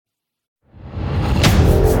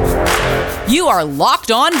You are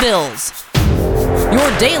Locked On Bills,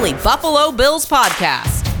 your daily Buffalo Bills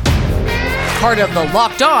podcast. Part of the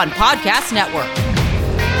Locked On Podcast Network,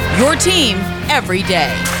 your team every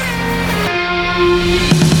day.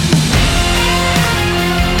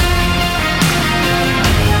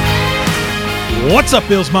 What's up,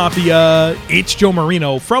 Bills Mafia? It's Joe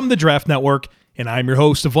Marino from the Draft Network, and I'm your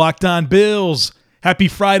host of Locked On Bills. Happy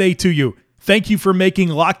Friday to you. Thank you for making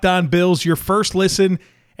Locked On Bills your first listen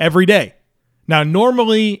every day. Now,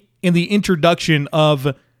 normally in the introduction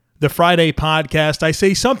of the Friday podcast, I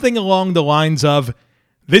say something along the lines of,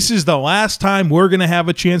 this is the last time we're going to have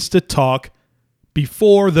a chance to talk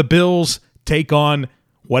before the Bills take on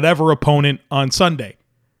whatever opponent on Sunday.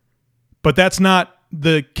 But that's not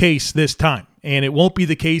the case this time, and it won't be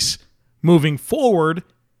the case moving forward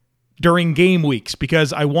during game weeks,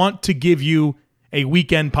 because I want to give you a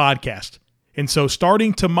weekend podcast. And so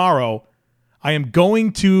starting tomorrow, I am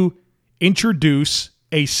going to introduce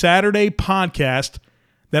a Saturday podcast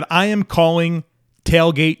that I am calling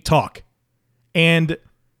Tailgate Talk. And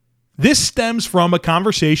this stems from a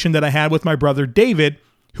conversation that I had with my brother David,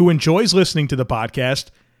 who enjoys listening to the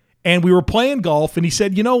podcast. And we were playing golf, and he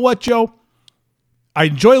said, you know what, Joe? I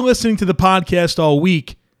enjoy listening to the podcast all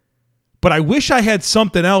week, but I wish I had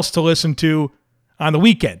something else to listen to on the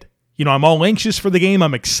weekend. You know, I'm all anxious for the game.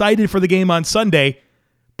 I'm excited for the game on Sunday,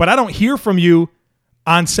 but I don't hear from you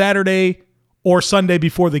on Saturday or Sunday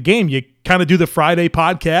before the game. You kind of do the Friday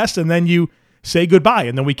podcast, and then you say goodbye,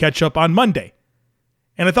 and then we catch up on Monday.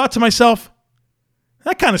 And I thought to myself,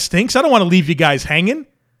 that kind of stinks. I don't want to leave you guys hanging.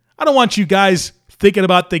 I don't want you guys thinking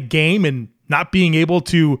about the game and not being able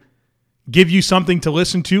to give you something to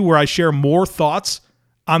listen to where I share more thoughts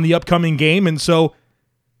on the upcoming game. And so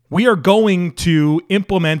we are going to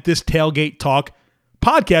implement this Tailgate Talk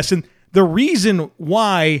podcast. And the reason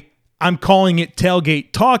why I'm calling it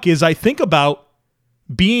Tailgate Talk is I think about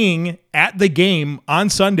being at the game on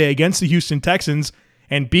Sunday against the Houston Texans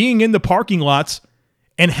and being in the parking lots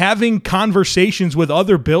and having conversations with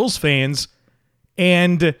other Bills fans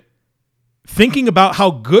and thinking about how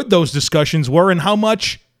good those discussions were and how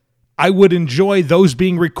much I would enjoy those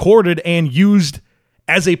being recorded and used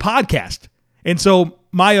as a podcast. And so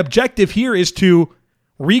my objective here is to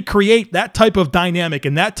recreate that type of dynamic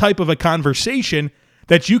and that type of a conversation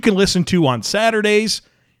that you can listen to on Saturdays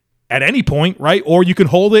at any point, right? Or you can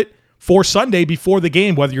hold it for Sunday before the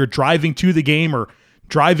game, whether you're driving to the game or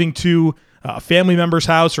driving to a family member's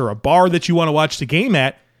house or a bar that you want to watch the game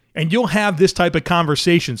at, and you'll have this type of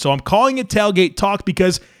conversation. So I'm calling it Tailgate Talk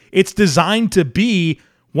because it's designed to be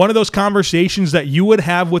one of those conversations that you would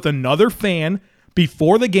have with another fan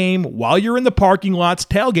before the game while you're in the parking lots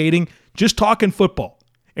tailgating, just talking football.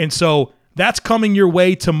 And so that's coming your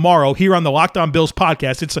way tomorrow here on the Locked On Bills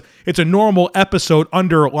podcast. It's a normal episode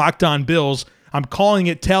under Locked On Bills. I'm calling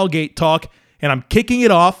it Tailgate Talk, and I'm kicking it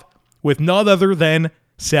off with none other than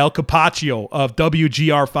Sal Capaccio of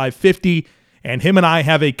WGR 550, and him and I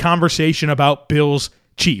have a conversation about Bills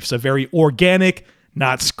Chiefs, a very organic,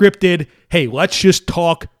 not scripted, hey, let's just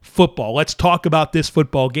talk football. Let's talk about this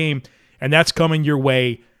football game, and that's coming your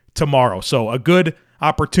way tomorrow. So a good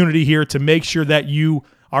opportunity here to make sure that you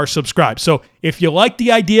are subscribed. So if you like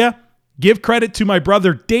the idea, give credit to my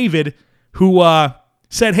brother David, who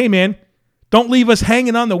said, hey, man, don't leave us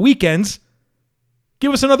hanging on the weekends.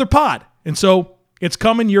 Give us another pod. And so it's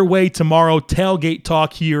coming your way tomorrow, Tailgate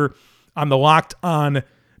Talk here on the Locked On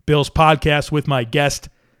Bills podcast with my guest,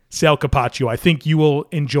 Sal Capaccio. I think you will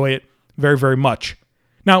enjoy it very, very much.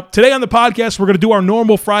 Now, today on the podcast, we're going to do our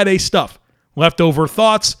normal Friday stuff. Leftover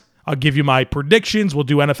thoughts. I'll give you my predictions. We'll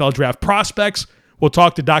do NFL draft prospects. We'll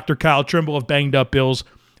talk to Dr. Kyle Trimble of Banged Up Bills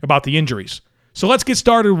about the injuries. So let's get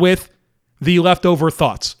started with the leftover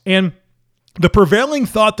thoughts. And the prevailing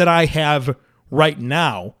thought that I have right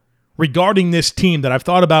now regarding this team that I've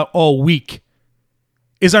thought about all week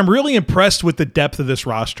is I'm really impressed with the depth of this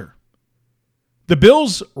roster. The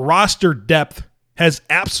Bills' roster depth has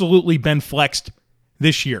absolutely been flexed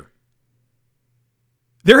this year.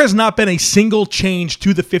 There has not been a single change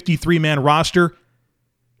to the 53-man roster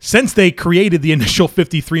since they created the initial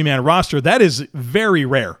 53-man roster. That is very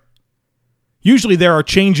rare. Usually there are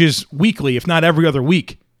changes weekly, if not every other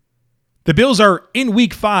week. The Bills are in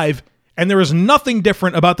week 5, and there is nothing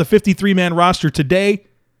different about the 53-man roster today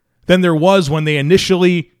than there was when they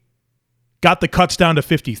initially got the cuts down to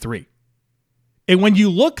 53. And when you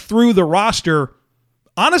look through the roster,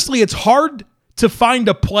 honestly, it's hard to find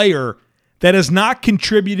a player that has not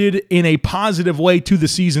contributed in a positive way to the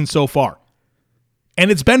season so far. And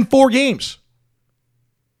it's been 4 games.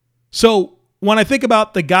 So when I think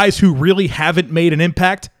about the guys who really haven't made an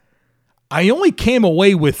impact, I only came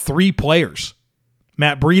away with 3 players.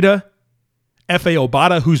 Matt Breida, F.A.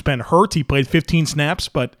 Obata, who's been hurt. He played 15 snaps,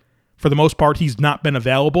 but for the most part, he's not been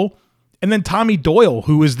available. And then Tommy Doyle,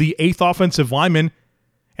 who is the 8th offensive lineman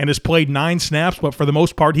and has played 9 snaps, but for the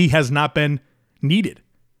most part, he has not been needed.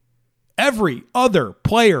 Every other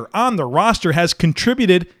player on the roster has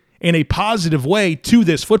contributed in a positive way to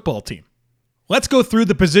this football team. Let's go through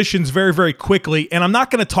the positions very, very quickly, and I'm not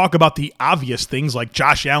going to talk about the obvious things like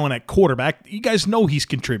Josh Allen at quarterback. You guys know he's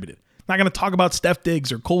contributed. I'm not going to talk about Steph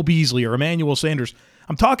Diggs or Cole Beasley or Emmanuel Sanders.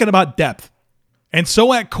 I'm talking about depth. And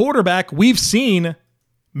so at quarterback, we've seen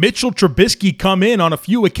Mitchell Trubisky come in on a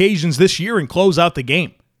few occasions this year and close out the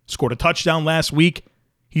game. Scored a touchdown last week.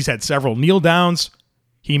 He's had several kneel downs.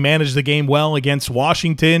 He managed the game well against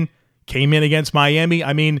Washington, came in against Miami.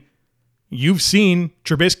 I mean, you've seen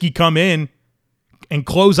Trubisky come in and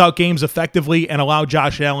close out games effectively and allow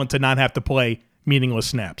Josh Allen to not have to play meaningless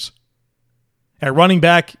snaps. At running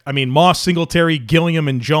back, I mean, Moss, Singletary, Gilliam,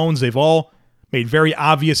 and Jones, they've all made very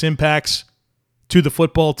obvious impacts to the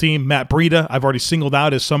football team. Matt Breida, I've already singled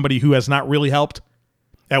out as somebody who has not really helped.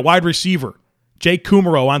 At wide receiver, Jake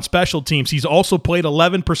Kumaro on special teams. He's also played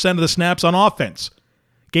 11% of the snaps on offense.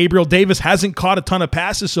 Gabriel Davis hasn't caught a ton of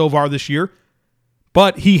passes so far this year,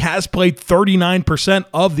 but he has played 39%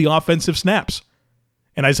 of the offensive snaps.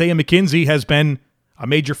 And Isaiah McKenzie has been a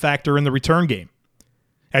major factor in the return game.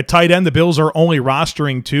 At tight end, the Bills are only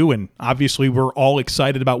rostering 2, and obviously we're all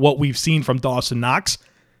excited about what we've seen from Dawson Knox.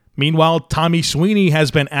 Meanwhile, Tommy Sweeney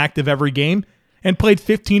has been active every game and played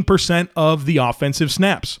 15% of the offensive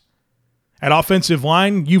snaps. At offensive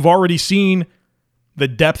line, you've already seen the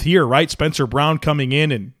depth here, right? Spencer Brown coming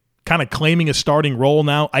in and kind of claiming a starting role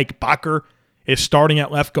now. Ike Bacher is starting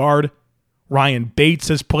at left guard. Ryan Bates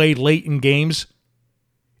has played late in games.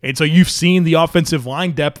 And so you've seen the offensive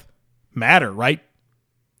line depth matter, right?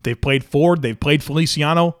 They've played Ford. They've played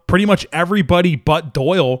Feliciano. Pretty much everybody but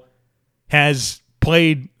Doyle has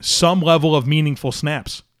played some level of meaningful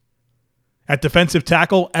snaps. At defensive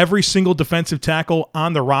tackle, every single defensive tackle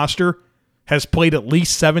on the roster has played at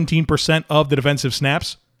least 17% of the defensive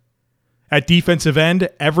snaps. At defensive end,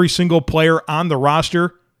 every single player on the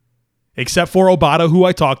roster, except for Obata, who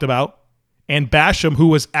I talked about, and Basham, who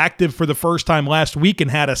was active for the first time last week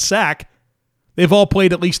and had a sack, they've all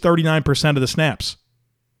played at least 39% of the snaps.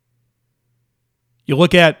 You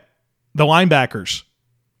look at the linebackers.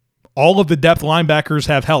 All of the depth linebackers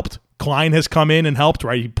have helped. Klein has come in and helped,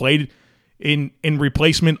 right? He played in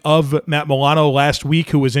replacement of Matt Milano last week,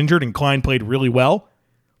 who was injured, and Klein played really well.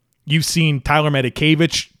 You've seen Tyler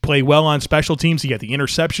Matakevich play well on special teams. He got the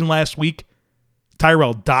interception last week.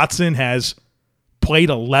 Tyrell Dotson has played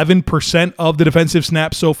 11% of the defensive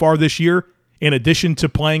snaps so far this year, in addition to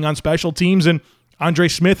playing on special teams. And Andre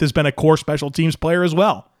Smith has been a core special teams player as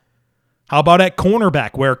well. How about at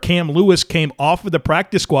cornerback, where Cam Lewis came off of the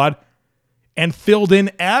practice squad and filled in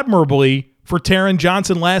admirably for Taron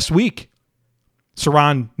Johnson last week?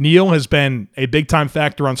 Saron Neal has been a big-time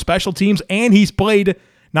factor on special teams, and he's played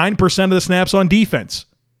 9% of the snaps on defense.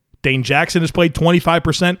 Dane Jackson has played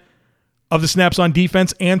 25% of the snaps on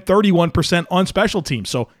defense and 31% on special teams.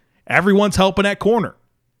 So everyone's helping at corner.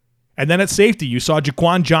 And then at safety, you saw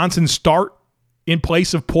Jaquan Johnson start in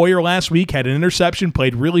place of Poyer last week, had an interception,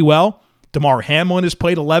 played really well. Damar Hamlin has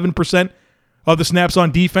played 11% of the snaps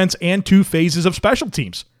on defense and 2 phases of special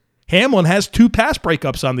teams. Hamlin has 2 pass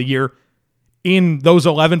breakups on the year in those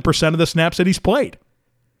 11% of the snaps that he's played.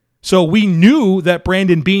 So we knew that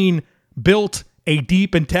Brandon Beane built a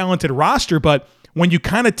deep and talented roster, but when you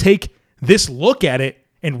kind of take this look at it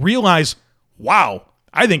and realize, wow,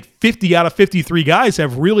 I think 50 out of 53 guys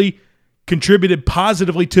have really contributed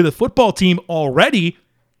positively to the football team already,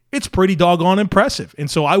 it's pretty doggone impressive.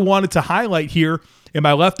 And so I wanted to highlight here in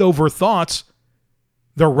my leftover thoughts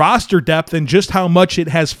the roster depth and just how much it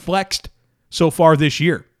has flexed so far this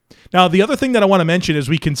year. Now, the other thing that I want to mention as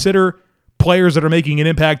we consider players that are making an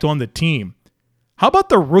impact on the team, how about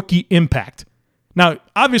the rookie impact? Now,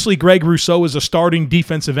 obviously, Greg Rousseau is a starting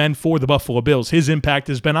defensive end for the Buffalo Bills. His impact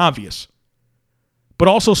has been obvious. But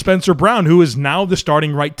also Spencer Brown, who is now the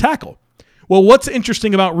starting right tackle. Well, what's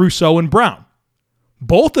interesting about Rousseau and Brown?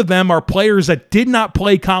 Both of them are players that did not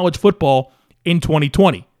play college football in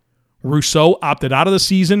 2020. Rousseau opted out of the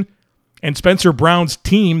season, and Spencer Brown's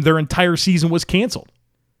team, their entire season was canceled.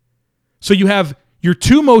 So you have your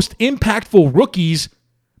 2 most impactful rookies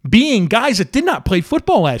being guys that did not play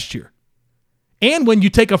football last year. And when you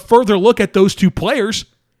take a further look at those 2 players,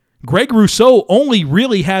 Greg Rousseau only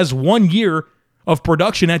really has 1 year of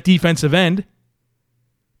production at defensive end,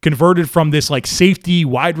 converted from this like safety,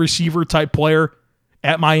 wide receiver type player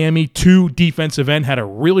at Miami, 2 defensive end, had a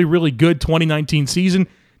really, really good 2019 season,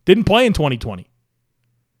 didn't play in 2020.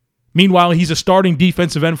 Meanwhile, he's a starting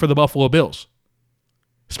defensive end for the Buffalo Bills.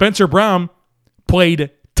 Spencer Brown played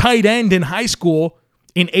tight end in high school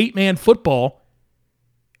in 8-man football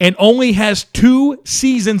and only has 2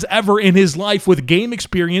 seasons ever in his life with game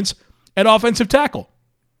experience at offensive tackle.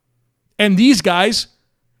 And these guys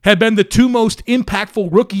have been the 2 most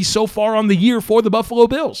impactful rookies so far on the year for the Buffalo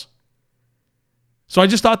Bills. So I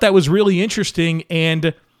just thought that was really interesting,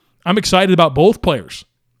 and I'm excited about both players.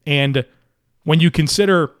 And when you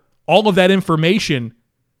consider all of that information,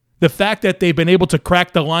 the fact that they've been able to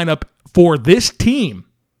crack the lineup for this team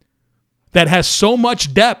that has so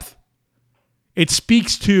much depth, it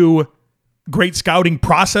speaks to great scouting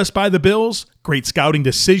process by the Bills, great scouting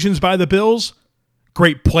decisions by the Bills,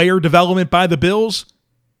 great player development by the Bills,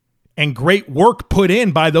 and great work put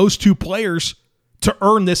in by those 2 players to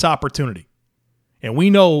earn this opportunity. And we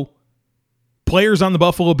know players on the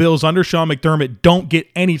Buffalo Bills under Sean McDermott don't get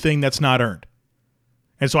anything that's not earned.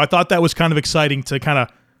 And so I thought that was kind of exciting to kind of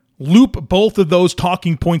loop both of those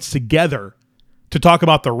talking points together to talk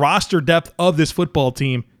about the roster depth of this football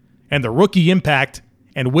team and the rookie impact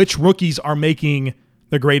and which rookies are making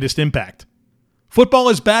the greatest impact. Football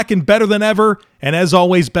is back and better than ever, and as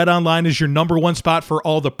always, BetOnline is your number 1 spot for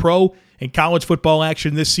all the pro and college football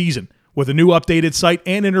action this season. With a new updated site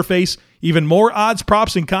and interface, even more odds,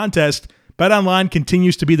 props, and contests, BetOnline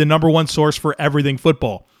continues to be the number 1 source for everything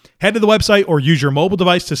football. Head to the website or use your mobile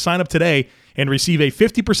device to sign up today and receive a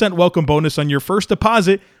 50% welcome bonus on your first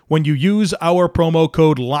deposit when you use our promo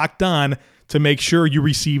code LOCKEDON to make sure you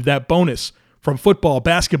receive that bonus. From football,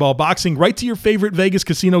 basketball, boxing, right to your favorite Vegas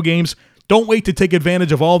casino games, don't wait to take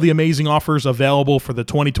advantage of all the amazing offers available for the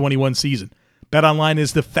 2021 season. BetOnline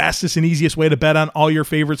is the fastest and easiest way to bet on all your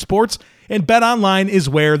favorite sports, and BetOnline is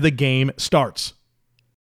where the game starts.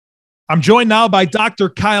 I'm joined now by Dr.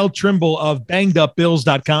 Kyle Trimble of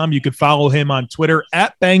BangedUpBills.com. You can follow him on Twitter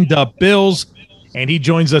at BangedUpBills, and he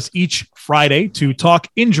joins us each Friday to talk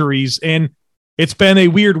injuries. And it's been a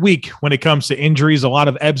weird week when it comes to injuries, a lot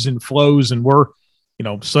of ebbs and flows, and we're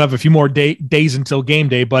still have a few more days until game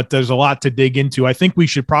day, but there's a lot to dig into. I think we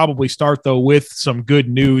should probably start, though, with some good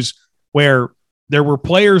news where there were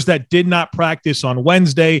players that did not practice on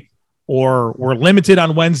Wednesday or were limited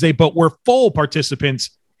on Wednesday, but were full participants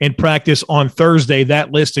in practice on Thursday.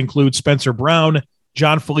 That list includes Spencer Brown,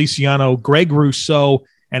 John Feliciano, Greg Rousseau,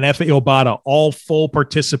 and F.A. Obata, all full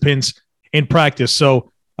participants in practice.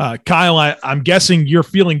 So, Kyle, I'm guessing you're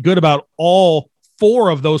feeling good about all 4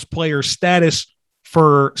 of those players' status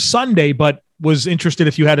for Sunday, but was interested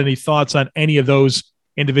if you had any thoughts on any of those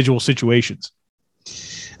individual situations.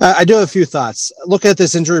 I do have a few thoughts. Looking at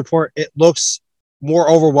this injury report, it looks more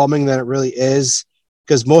overwhelming than it really is,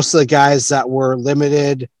 because most of the guys that were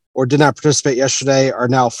limited or did not participate yesterday are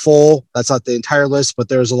now full. That's not the entire list, but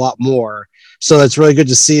there's a lot more. So that's really good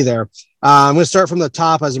to see there. I'm going to start from the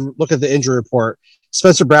top as I look at the injury report.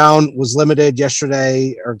 Spencer Brown was limited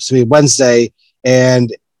Wednesday, and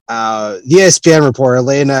the ESPN reporter,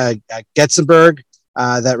 Elena Getzenberg,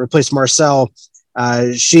 that replaced Marcel,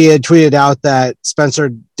 she had tweeted out that Spencer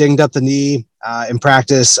dinged up the knee in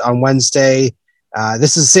practice on Wednesday.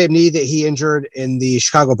 This is the same knee that he injured in the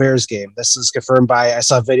Chicago Bears game. This is confirmed by, I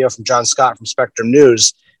saw a video from John Scott from Spectrum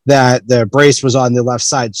News that the brace was on the left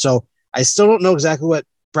side. So I still don't know exactly what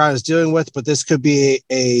Brown is dealing with, but this could be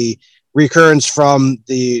a recurrence from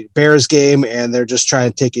the Bears game, and they're just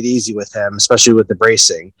trying to take it easy with him, especially with the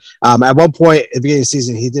bracing. At one point at the beginning of the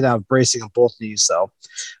season, he did have bracing on both knees, though.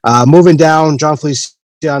 Moving down, John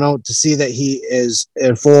Feliciano, to see that he is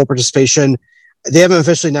in full participation. They haven't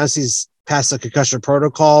officially announced he's past the concussion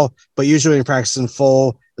protocol, but usually in practice in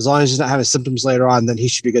full, as long as he's not having symptoms later on, then he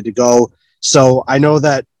should be good to go. So I know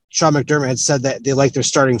that Sean McDermott had said that they like their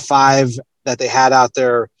starting 5 that they had out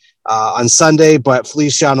there on Sunday, but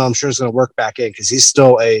Feliciano, I'm sure, is going to work back in because he's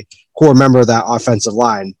still a core member of that offensive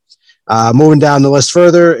line. Moving down the list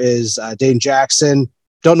further is Dane Jackson.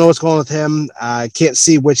 Don't know what's going on with him. Can't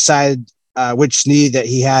see which knee that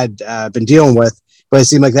he had been dealing with, but it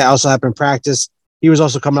seemed like that also happened in practice. He was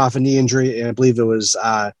also coming off a knee injury, and I believe it was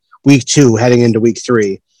week 2 heading into week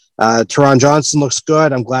 3. Teron Johnson looks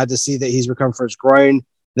good. I'm glad to see that he's recovered for his groin.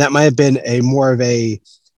 That might have been more of a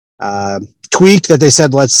tweak that they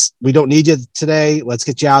said, we don't need you today. Let's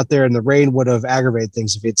get you out there. And the rain would have aggravated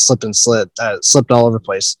things if he had slipped all over the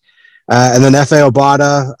place. And then F.A.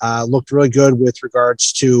 Obata looked really good with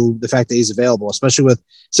regards to the fact that he's available, especially with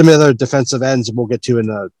some of the other defensive ends we'll get to in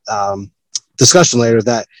the discussion later,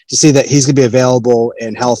 that to see that he's going to be available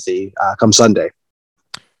and healthy come Sunday.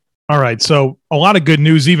 All right. So a lot of good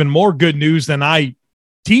news, even more good news than I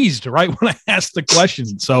teased right when I asked the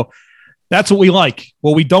question. So that's what we like.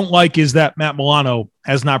 What we don't like is that Matt Milano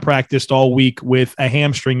has not practiced all week with a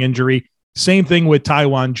hamstring injury. Same thing with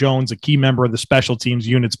Taiwan Jones, a key member of the special teams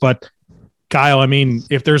units. But Kyle, I mean,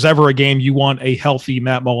 if there's ever a game you want a healthy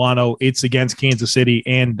Matt Milano, it's against Kansas City.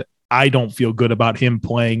 And I don't feel good about him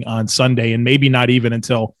playing on Sunday, and maybe not even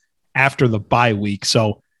until after the bye week.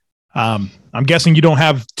 So I'm guessing you don't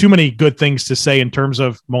have too many good things to say in terms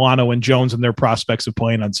of Milano and Jones and their prospects of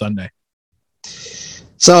playing on Sunday.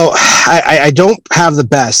 So I don't have the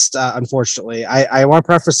best, unfortunately. I want to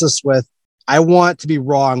preface this with, I want to be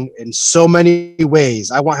wrong in so many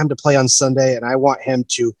ways. I want him to play on Sunday, and I want him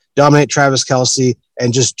to dominate Travis Kelce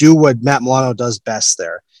and just do what Matt Milano does best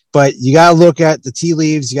there. But you got to look at the tea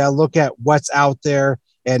leaves. You got to look at what's out there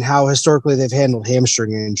and how historically they've handled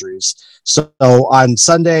hamstring injuries. So on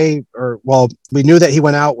Sunday, we knew that he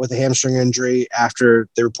went out with a hamstring injury after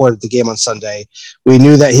they reported the game on Sunday. We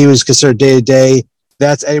knew that he was considered day-to-day.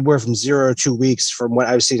 That's anywhere from 0 to 2 weeks from what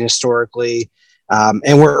I've seen historically.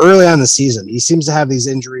 And we're early on in the season. He seems to have these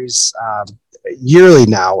injuries yearly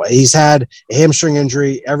now. He's had a hamstring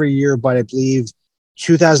injury every year, but I believe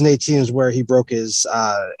 2018 is where he broke his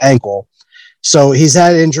ankle. So he's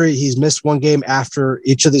had injury. He's missed one game after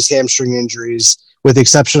each of these hamstring injuries, with the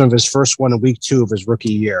exception of his first one in week 2 of his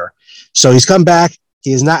rookie year. So he's come back.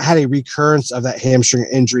 He has not had a recurrence of that hamstring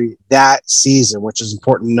injury that season, which is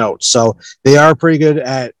important to note. So they are pretty good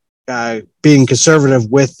at being conservative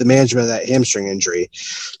with the management of that hamstring injury.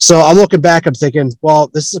 So I'm looking back, I'm thinking, well,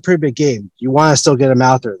 this is a pretty big game. You want to still get him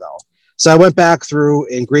out there, though. So I went back through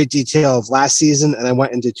in great detail of last season, and I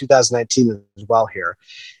went into 2019 as well here.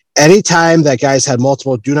 Anytime that guys had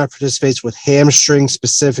multiple do not participate with hamstring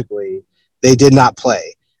specifically, they did not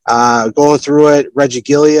play. Going through it, Reggie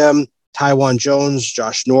Gilliam, Taiwan Jones,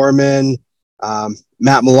 Josh Norman,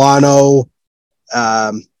 Matt Milano,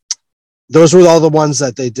 those were all the ones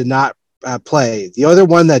that they did not play. The other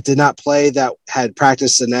one that did not play that had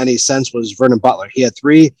practiced in any sense was Vernon Butler. He had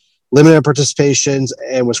 3 limited participations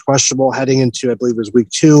and was questionable heading into, I believe it was week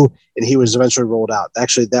 2, and he was eventually rolled out.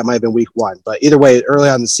 Actually, that might have been week 1, but either way, early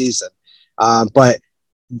on in the season. But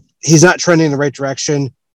he's not trending in the right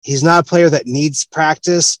direction. He's not a player that needs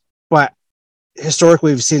practice, but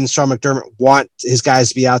historically we've seen Sean McDermott want his guys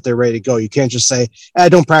to be out there ready to go. You can't just say,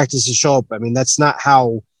 don't practice to show up. I mean, that's not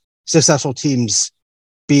how successful teams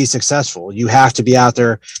be successful. You have to be out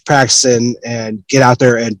there practicing and get out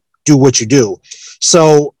there and do what you do.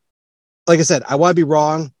 So, like I said, I want to be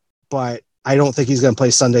wrong, but I don't think he's going to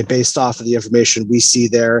play Sunday based off of the information we see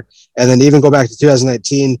there. And then even go back to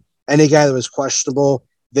 2019, any guy that was questionable,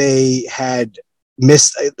 they had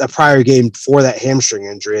missed a prior game for that hamstring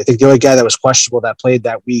injury. I think the only guy that was questionable that played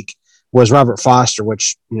that week was Robert Foster,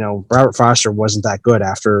 which, Robert Foster wasn't that good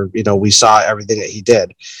after, we saw everything that he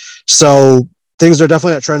did. So things are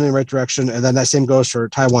definitely not trending in the right direction. And then that same goes for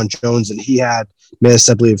Taiwan Jones. And he had missed,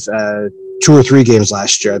 I believe, 2 or 3 games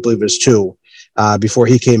last year. I believe it was 2 before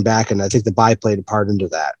he came back. And I think the bye played a part into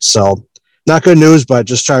that. So not good news, but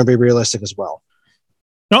just trying to be realistic as well.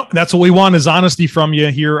 No, that's what we want, is honesty from you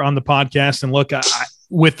here on the podcast. And look,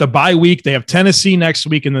 with the bye week, they have Tennessee next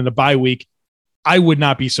week, and then the bye week. I would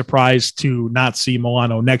not be surprised to not see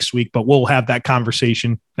Milano next week, but we'll have that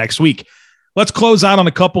conversation next week. Let's close out on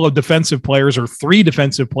a couple of defensive players, or 3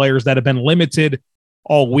 defensive players that have been limited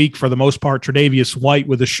all week for the most part. Tre'Davious White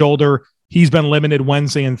with a shoulder. He's been limited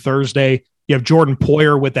Wednesday and Thursday. You have Jordan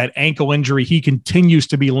Poyer with that ankle injury. He continues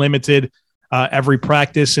to be limited every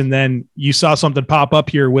practice. And then you saw something pop up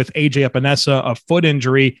here with AJ Epinesa, a foot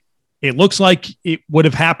injury. It looks like it would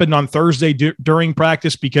have happened on Thursday during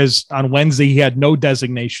practice, because on Wednesday he had no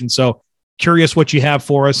designation. So curious what you have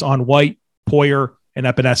for us on White, Poyer, and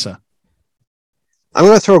Epinesa. I'm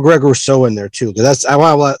going to throw Greg Rousseau in there too, because I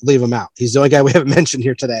want to leave him out. He's the only guy we haven't mentioned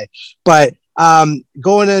here today. But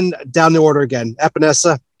going in down the order again,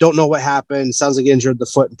 Epinesa, don't know what happened. Sounds like he injured the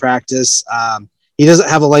foot in practice. He doesn't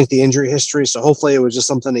have a lengthy injury history, so hopefully it was just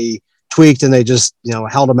something he tweaked and they just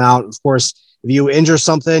held him out. Of course, if you injure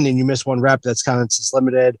something and you miss 1 rep, that's kind of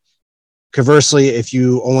limited. Conversely, if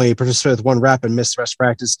you only participate with 1 rep and miss the rest of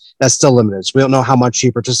practice, that's still limited. So we don't know how much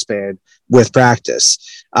he participated with practice.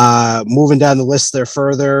 Moving down the list there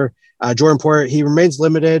further, Jordan Poyer, he remains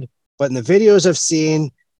limited, but in the videos I've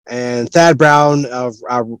seen, and Thad Brown of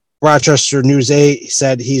Rochester News 8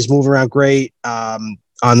 said he's moving around great on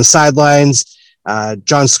the sidelines.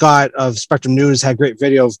 John Scott of Spectrum News had a great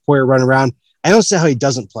video of Poyer running around. I don't see how he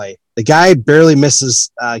doesn't play. The guy barely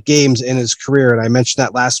misses games in his career, and I mentioned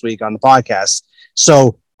that last week on the podcast.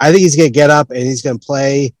 So I think he's going to get up and he's going to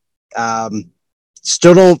play.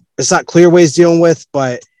 It's not clear what he's dealing with,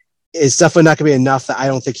 but it's definitely not going to be enough that I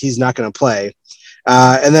don't think he's not going to play.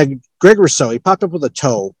 And then Greg Rousseau, he popped up with a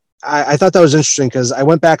toe. I thought that was interesting because I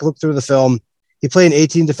went back and looked through the film. He played in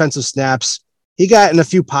 18 defensive snaps. He got in a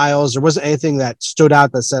few piles. There wasn't anything that stood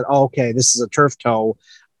out that said, oh, okay, this is a turf toe.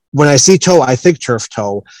 When I see toe, I think turf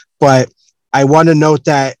toe. But I want to note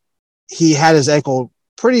that he had his ankle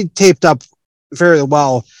pretty taped up very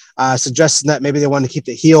well, suggesting that maybe they wanted to keep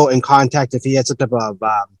the heel in contact if he had some type of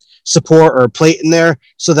support or plate in there,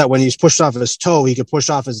 so that when he's pushed off of his toe, he could push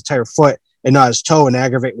off his entire foot and not his toe and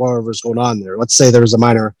aggravate whatever's going on there. Let's say there was a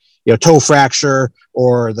minor, toe fracture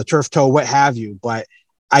or the turf toe, what have you. But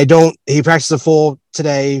he practiced a full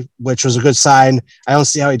today, which was a good sign. I don't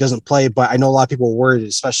see how he doesn't play, but I know a lot of people are worried,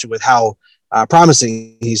 especially with how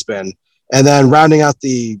promising he's been. And then rounding out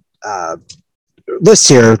the list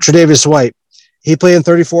here, Tre'Davious White, he played in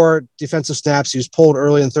 34 defensive snaps. He was pulled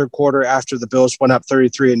early in the third quarter after the Bills went up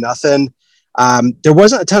 33-0. There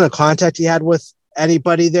wasn't a ton of contact he had with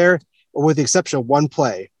anybody there, with the exception of one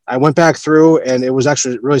play. I went back through, and it was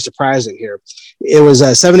actually really surprising here. It was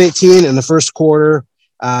 7-18 in the first quarter.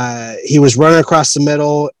 He was running across the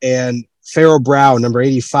middle, and Pharaoh Brown, number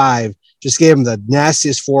 85, just gave him the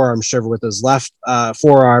nastiest forearm shiver with his left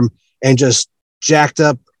forearm and just jacked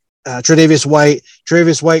up Tre'Davious White.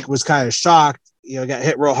 Tre'Davious White was kind of shocked, got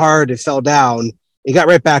hit real hard. It fell down. He got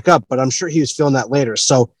right back up, but I'm sure he was feeling that later.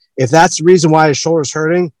 So if that's the reason why his shoulder's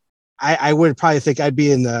hurting, I would probably think I'd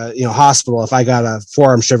be in the hospital if I got a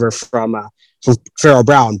forearm shiver from Pharaoh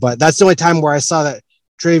Brown. But that's the only time where I saw that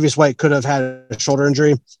Tre'Davious White could have had a shoulder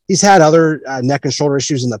injury. He's had other neck and shoulder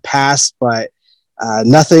issues in the past, but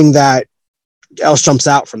nothing that else jumps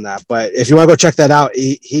out from that. But if you want to go check that out,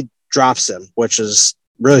 he drops him, which is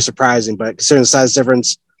really surprising. But considering the size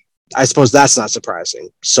difference, I suppose that's not surprising.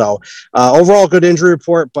 So overall, good injury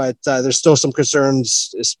report, but there's still some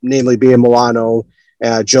concerns, namely being Milano,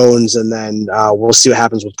 Jones, and then we'll see what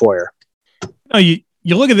happens with Poyer.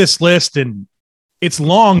 You look at this list, and it's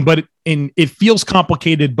long, but it feels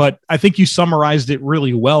complicated. But I think you summarized it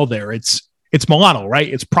really well there. It's Milano, right?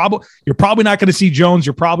 You're probably not going to see Jones.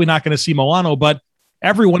 You're probably not going to see Milano, but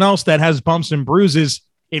everyone else that has bumps and bruises,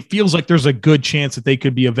 it feels like there's a good chance that they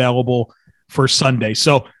could be available for Sunday.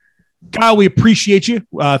 So, Kyle, we appreciate you.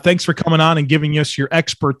 Thanks for coming on and giving us your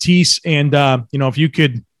expertise. And, if you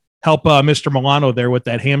could help Mr. Milano there with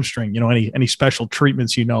that hamstring, any special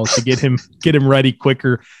treatments, to get him ready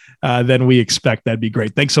quicker than we expect, that'd be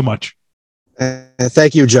great. Thanks so much.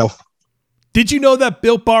 Thank you, Joe. Did you know that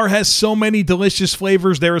Built Bar has so many delicious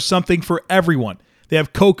flavors? There is something for everyone. They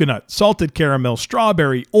have coconut, salted caramel,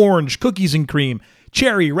 strawberry, orange, cookies and cream,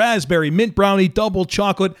 cherry, raspberry, mint brownie, double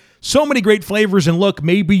chocolate. So many great flavors. And look,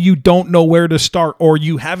 maybe you don't know where to start, or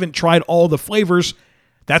you haven't tried all the flavors.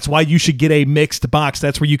 That's why you should get a mixed box.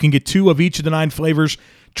 That's where you can get 2 of each of the 9 flavors.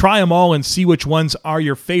 Try them all and see which ones are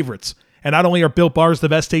your favorites. And not only are Built Bars the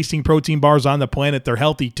best tasting protein bars on the planet, they're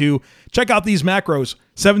healthy too. Check out these macros: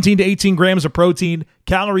 17 to 18 grams of protein,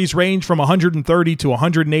 calories range from 130 to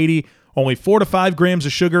 180, only 4 to 5 grams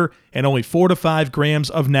of sugar, and only 4 to 5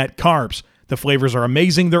 grams of net carbs. The flavors are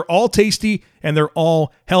amazing. They're all tasty, and they're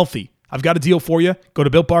all healthy. I've got a deal for you. Go to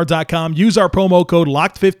BuiltBar.com, use our promo code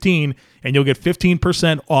LOCKED15, and you'll get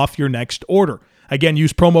 15% off your next order. Again,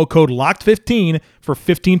 use promo code LOCKED15 for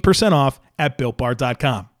 15% off at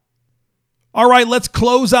BuiltBar.com. All right, let's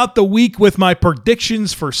close out the week with my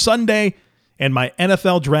predictions for Sunday and my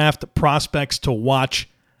NFL draft prospects to watch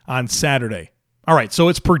on Saturday. All right, so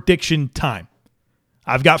it's prediction time.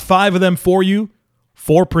 I've got 5 of them for you,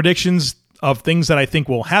 4 predictions of things that I think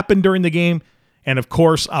will happen during the game, and of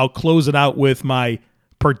course, I'll close it out with my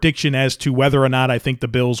prediction as to whether or not I think the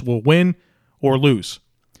Bills will win or lose.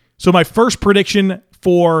 So my first prediction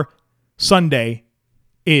for Sunday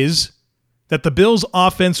is that the Bills'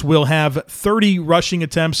 offense will have 30 rushing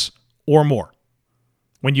attempts or more.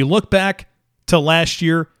 When you look back to last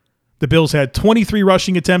year, the Bills had 23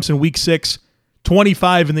 rushing attempts in Week 6,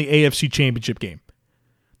 25 in the AFC Championship game.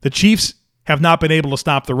 The Chiefs have not been able to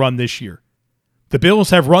stop the run this year. The Bills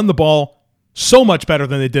have run the ball so much better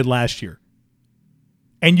than they did last year.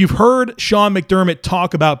 And you've heard Sean McDermott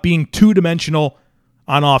talk about being two-dimensional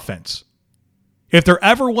on offense. If there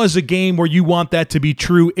ever was a game where you want that to be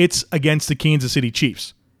true, it's against the Kansas City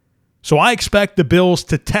Chiefs. So I expect the Bills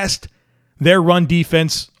to test their run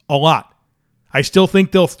defense a lot. I still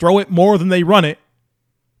think they'll throw it more than they run it,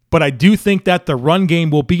 but I do think that the run game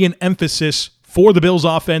will be an emphasis for the Bills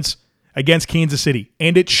offense against Kansas City,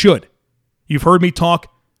 and it should. You've heard me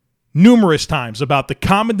talk numerous times about the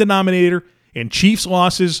common denominator in Chiefs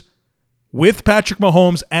losses with Patrick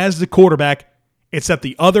Mahomes as the quarterback. It's that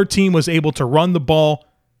the other team was able to run the ball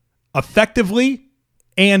effectively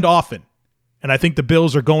and often. And I think the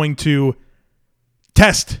Bills are going to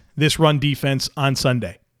test this run defense on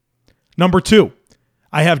Sunday. Number 2,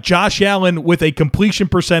 I have Josh Allen with a completion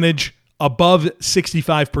percentage above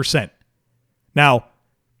 65%. Now,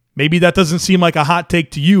 maybe that doesn't seem like a hot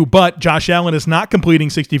take to you, but Josh Allen is not completing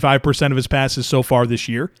 65% of his passes so far this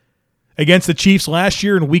year. Against the Chiefs last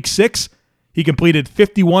year in Week 6, he completed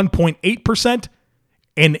 51.8%,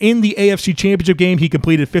 and in the AFC Championship game, he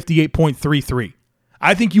completed 58.33%.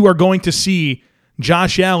 I think you are going to see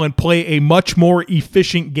Josh Allen play a much more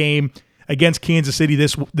efficient game against Kansas City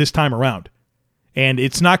this time around. And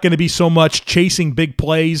it's not going to be so much chasing big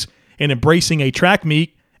plays and embracing a track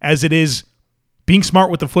meet as it is being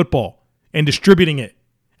smart with the football and distributing it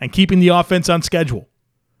and keeping the offense on schedule.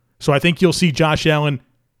 So I think you'll see Josh Allen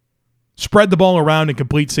spread the ball around and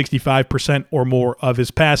complete 65% or more of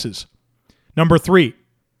his passes. Number 3,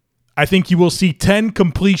 I think you will see 10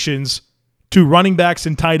 completions to running backs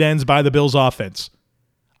and tight ends by the Bills offense.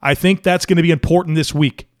 I think that's going to be important this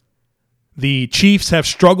week. The Chiefs have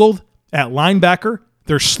struggled at linebacker.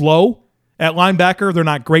 They're slow at linebacker. They're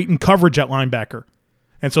not great in coverage at linebacker.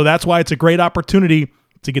 And so that's why it's a great opportunity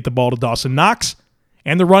to get the ball to Dawson Knox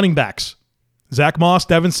and the running backs. Zach Moss,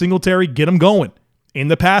 Devin Singletary, get them going in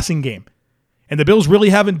the passing game. And the Bills really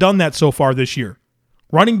haven't done that so far this year.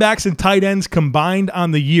 Running backs and tight ends combined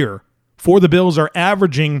on the year for the Bills are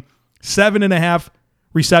averaging 7.5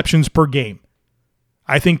 receptions per game.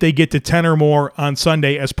 I think they get to 10 or more on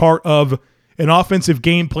Sunday as part of an offensive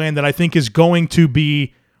game plan that I think is going to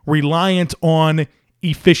be reliant on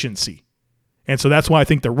efficiency. And so that's why I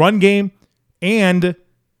think the run game and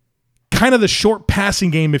kind of the short passing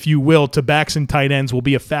game, if you will, to backs and tight ends will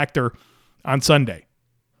be a factor on Sunday.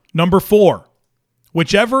 Number 4,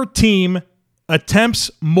 whichever team attempts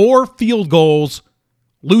more field goals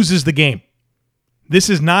loses the game. This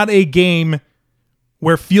is not a game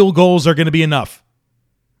where field goals are going to be enough.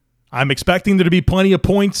 I'm expecting there to be plenty of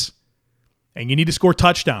points, and you need to score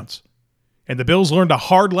touchdowns. And the Bills learned a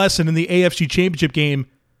hard lesson in the AFC Championship game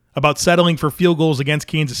about settling for field goals against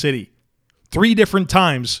Kansas City. 3 different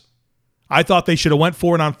times, I thought they should have went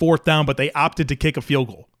for it on 4th down, but they opted to kick a field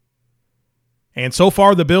goal. And so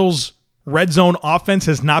far, the Bills' red zone offense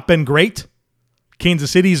has not been great.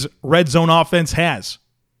 Kansas City's red zone offense has.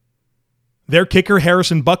 Their kicker,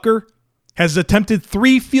 Harrison Butker, has attempted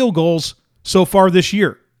 3 field goals so far this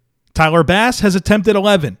year. Tyler Bass has attempted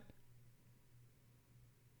 11.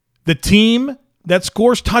 The team that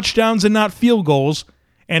scores touchdowns and not field goals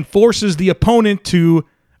and forces the opponent to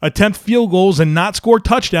attempt field goals and not score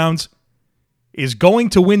touchdowns is going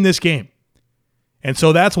to win this game. And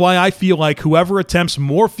so that's why I feel like whoever attempts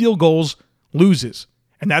more field goals loses.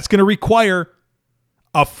 And that's going to require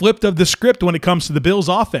a flip of the script when it comes to the Bills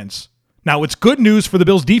offense. Now, it's good news for the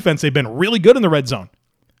Bills defense. They've been really good in the red zone.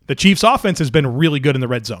 The Chiefs offense has been really good in the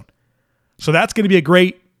red zone. So that's going to be a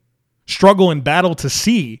great struggle and battle to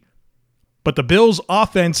see. But the Bills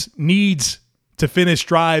offense needs to finish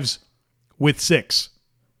drives with 6.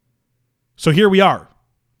 So here we are.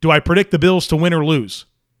 Do I predict the Bills to win or lose?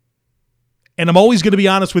 And I'm always going to be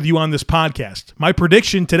honest with you on this podcast. My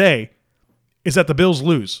prediction today is that the Bills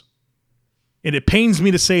lose. And it pains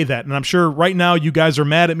me to say that. And I'm sure right now you guys are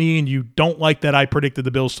mad at me and you don't like that I predicted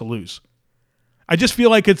the Bills to lose. I just feel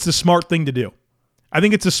like it's the smart thing to do. I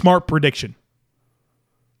think it's a smart prediction.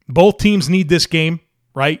 Both teams need this game,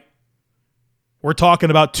 right? We're talking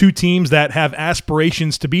about 2 teams that have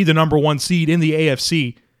aspirations to be the number 1 seed in the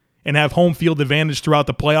AFC and have home field advantage throughout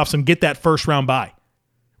the playoffs and get that first round bye.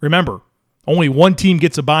 Remember, only 1 team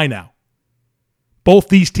gets a bye now. Both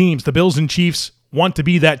these teams, the Bills and Chiefs, want to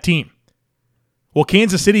be that team. Well,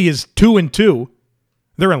 Kansas City is 2-2.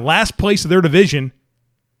 They're in last place of their division,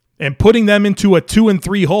 and putting them into a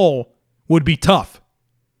 2-3 hole would be tough.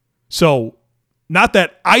 So, not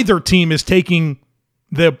that either team is taking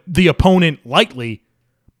the opponent lightly,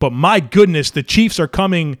 but my goodness, the Chiefs are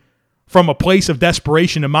coming from a place of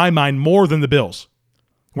desperation in my mind more than the Bills.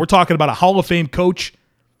 We're talking about a Hall of Fame coach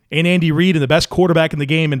in Andy Reid and the best quarterback in the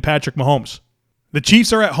game in Patrick Mahomes. The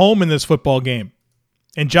Chiefs are at home in this football game.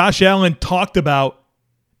 And Josh Allen talked about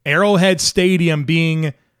Arrowhead Stadium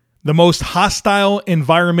being the most hostile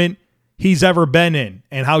environment he's ever been in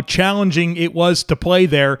and how challenging it was to play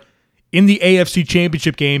there in the AFC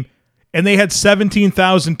Championship game. And they had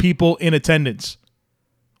 17,000 people in attendance.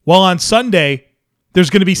 Well, on Sunday, there's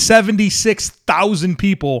going to be 76,000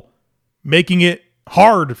 people making it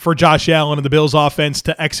hard for Josh Allen and the Bills offense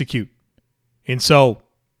to execute. And so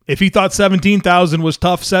if he thought 17,000 was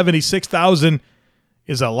tough, 76,000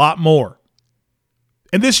 is a lot more.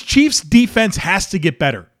 And this Chiefs defense has to get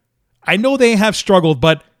better. I know they have struggled,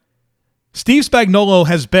 but Steve Spagnuolo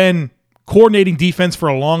has been coordinating defense for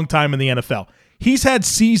a long time in the NFL. He's had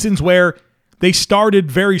seasons where they started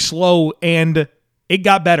very slow and it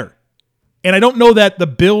got better. And I don't know that the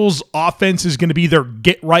Bills' offense is going to be their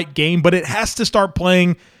get-right game, but it has to start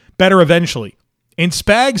playing better eventually. And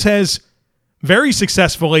Spags has very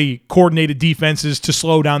successfully coordinated defenses to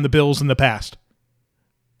slow down the Bills in the past.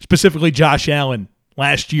 Specifically Josh Allen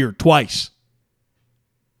last year, twice.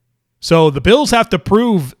 So the Bills have to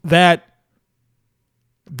prove that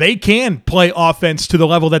they can play offense to the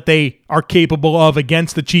level that they are capable of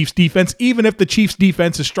against the Chiefs' defense, even if the Chiefs'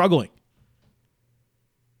 defense is struggling.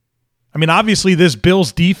 I mean, obviously, this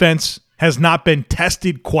Bills defense has not been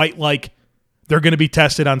tested quite like they're going to be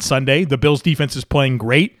tested on Sunday. The Bills defense is playing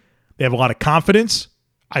great. They have a lot of confidence.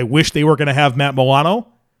 I wish they were going to have Matt Milano.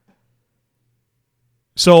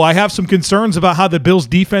 So I have some concerns about how the Bills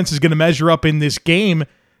defense is going to measure up in this game,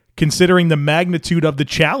 considering the magnitude of the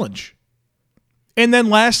challenge. And then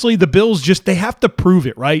lastly, the Bills they have to prove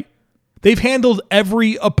it, right? They've handled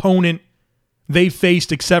every opponent they've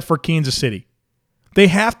faced except for Kansas City. They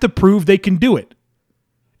have to prove they can do it.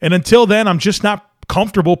 And until then, I'm just not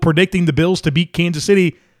comfortable predicting the Bills to beat Kansas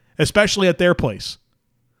City, especially at their place.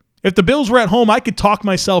 If the Bills were at home, I could talk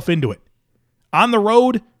myself into it. On the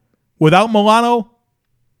road, without Milano,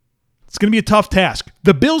 it's going to be a tough task.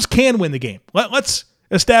 The Bills can win the game. Let's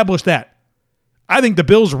establish that. I think the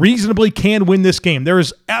Bills reasonably can win this game. There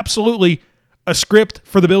is absolutely a script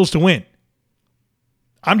for the Bills to win.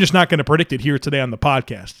 I'm just not going to predict it here today on the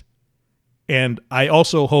podcast. And I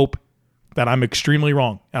also hope that I'm extremely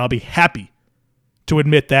wrong. And I'll be happy to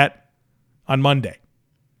admit that on Monday.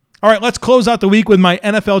 All right, let's close out the week with my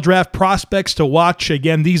NFL draft prospects to watch.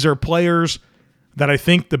 Again, these are players that I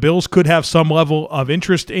think the Bills could have some level of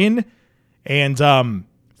interest in and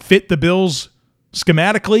fit the Bills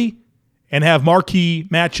schematically and have marquee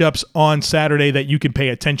matchups on Saturday that you can pay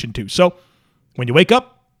attention to. So when you wake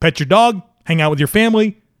up, pet your dog, hang out with your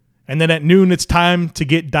family, and then at noon, it's time to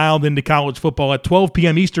get dialed into college football at 12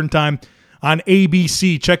 p.m. Eastern time on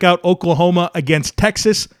ABC. Check out Oklahoma against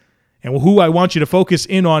Texas. And who I want you to focus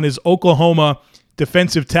in on is Oklahoma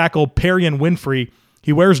defensive tackle Perion Winfrey.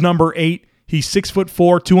 He wears number 8. He's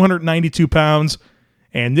 6'4", 292 pounds.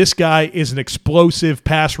 And this guy is an explosive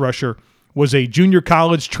pass rusher. Was a junior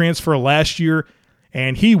college transfer last year.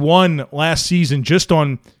 And he won last season just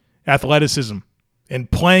on athleticism and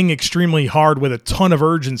playing extremely hard with a ton of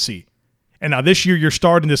urgency. And now this year you're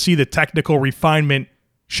starting to see the technical refinement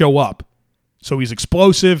show up. So he's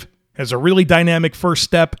explosive, has a really dynamic first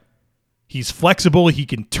step. He's flexible, he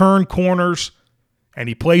can turn corners, and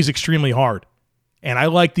he plays extremely hard. And I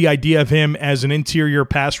like the idea of him as an interior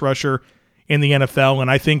pass rusher in the NFL. And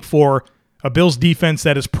I think for a Bills defense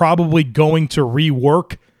that is probably going to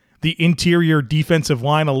rework the interior defensive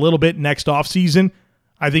line a little bit next offseason,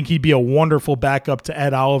 I think he'd be a wonderful backup to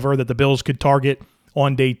Ed Oliver that the Bills could target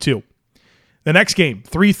on day 2. The next game,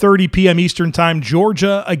 3:30 p.m. Eastern time,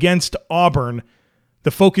 Georgia against Auburn.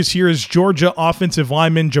 The focus here is Georgia offensive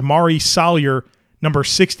lineman Jamari Salyer, number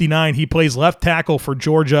 69. He plays left tackle for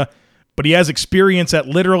Georgia, but he has experience at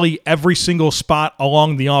literally every single spot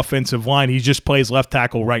along the offensive line. He just plays left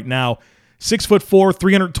tackle right now. 6'4",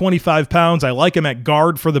 325 pounds. I like him at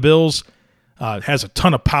guard for the Bills. Has a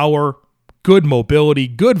ton of power, good mobility,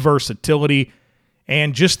 good versatility,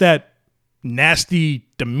 and just that nasty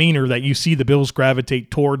demeanor that you see the Bills gravitate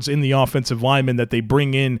towards in the offensive linemen that they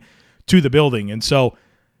bring in to the building. And so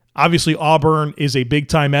obviously Auburn is a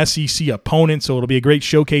big-time SEC opponent, so it'll be a great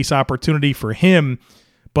showcase opportunity for him.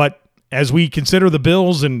 But as we consider the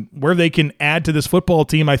Bills and where they can add to this football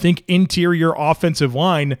team, I think interior offensive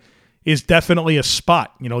line is definitely a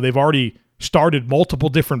spot. You know, they've already started multiple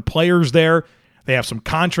different players there. They have some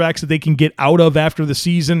contracts that they can get out of after the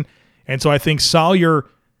season. And so I think Salyer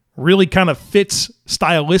really kind of fits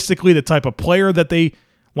stylistically the type of player that they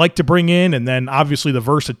like to bring in. And then obviously the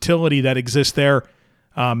versatility that exists there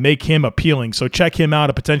make him appealing. So check him out,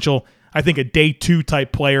 a potential, I think, a day 2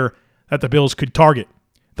 type player that the Bills could target.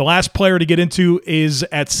 The last player to get into is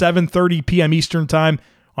at 7:30 p.m. Eastern time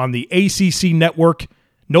on the ACC network,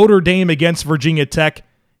 Notre Dame against Virginia Tech.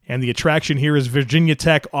 And the attraction here is Virginia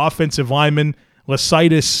Tech offensive lineman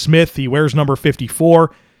Lecitus Smith. He wears number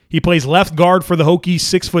 54. He plays left guard for the Hokies,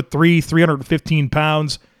 6'3", 315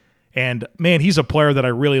 pounds. And, man, he's a player that I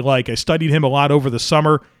really like. I studied him a lot over the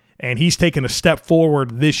summer, and he's taken a step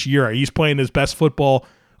forward this year. He's playing his best football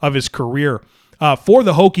of his career. For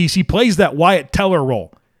the Hokies, he plays that Wyatt Teller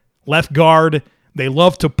role. Left guard, they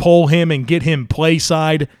love to pull him and get him play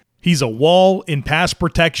side. He's a wall in pass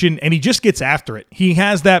protection, and he just gets after it. He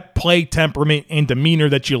has that play temperament and demeanor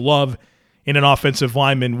that you love in an offensive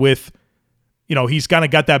lineman with he's kind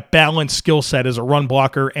of got that balanced skill set as a run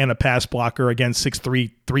blocker and a pass blocker. Again,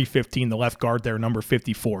 6'3", 315, the left guard there, number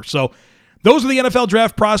 54. So those are the NFL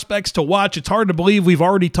draft prospects to watch. It's hard to believe we've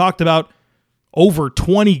already talked about over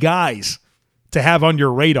 20 guys to have on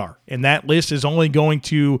your radar, and that list is only going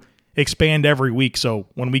to expand every week. So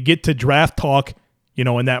when we get to draft talk,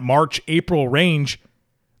 in that March, April range,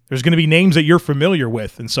 there's going to be names that you're familiar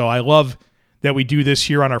with. And so I love that we do this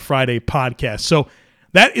here on our Friday podcast. So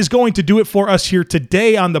that is going to do it for us here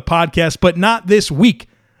today on the podcast, but not this week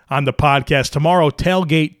on the podcast. Tomorrow,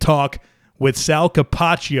 Tailgate Talk with Sal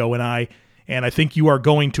Capaccio and I think you are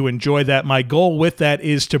going to enjoy that. My goal with that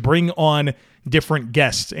is to bring on different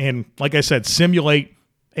guests and, like I said, simulate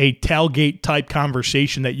a tailgate type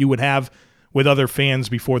conversation that you would have with other fans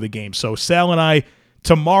before the game. So Sal and I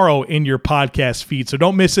tomorrow in your podcast feed. So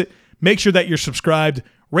don't miss it. Make sure that you're subscribed,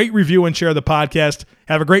 rate, review, and share the podcast.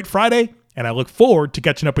 Have a great Friday, and I look forward to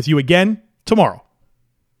catching up with you again tomorrow.